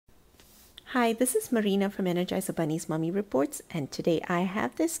Hi, this is Marina from Energizer Bunny's Mommy Reports, and today I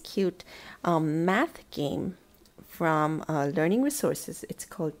have this cute math game from Learning Resources. It's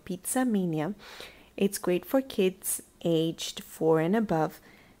called Pizza Mania. It's great for kids aged 4 and above,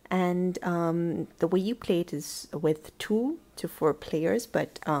 and the way you play it is with 2 to 4 players,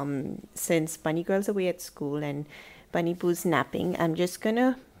 but since Bunny Girl's away at school and Bunny Boo's napping, I'm just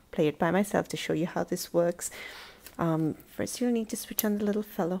gonna play it by myself to show you how this works. First you'll need to switch on the little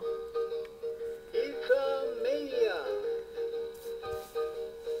fellow.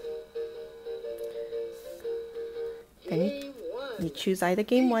 Then you choose either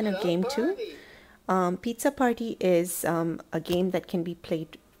game 1 or game 2. Pizza Party is a game that can be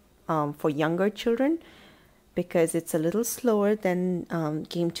played for younger children because it's a little slower than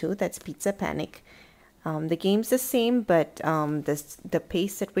game 2, that's Pizza Panic. The game's the same, but the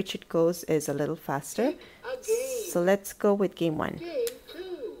pace at which it goes is a little faster. So let's go with game 1.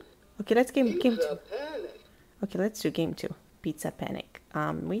 Okay, let's game 2. Okay, let's do game 2, Pizza Panic.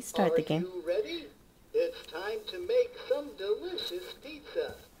 We start the game. Are you ready? It's time to make some delicious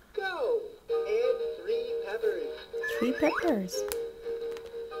pizza. Go! Add 3 peppers. 3 peppers.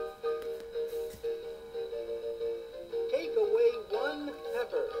 Take away 1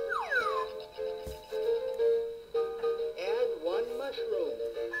 pepper. Add 1 mushroom.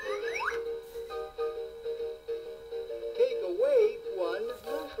 Take away 1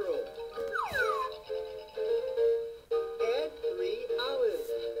 mushroom. Add 3 olives.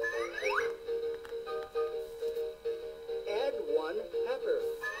 Add 1 pepper.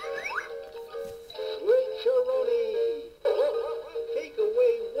 Switcheroni. Take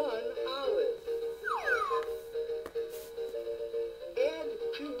away 1 olive. Add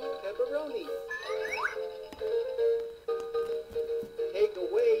 2 pepperoni. Take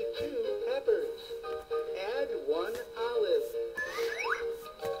away 2 peppers. Add 1 olive.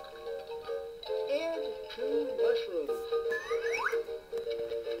 Add 2 mushrooms.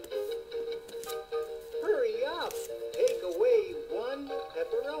 Hurry up! Take away 1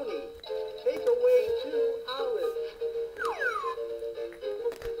 pepperoni. Take away 2 olives.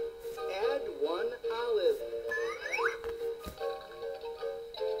 Add 1 olive.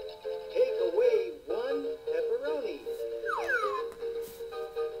 Take away 1 pepperoni.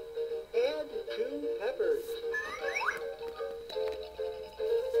 Add 2 peppers.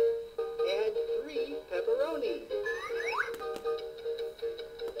 Add 3 pepperoni.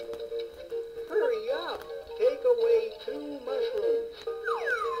 Hurry up! Take away 2 mushrooms.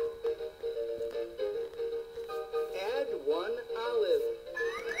 Add 1 olive.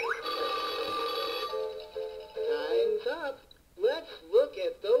 Time's up. Let's look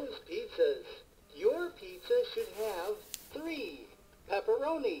at those pizzas. Your pizza should have 3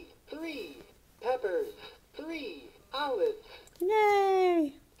 pepperoni, 3 peppers, 3 olives.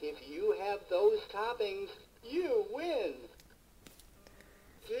 Yay! If you have those toppings, you win.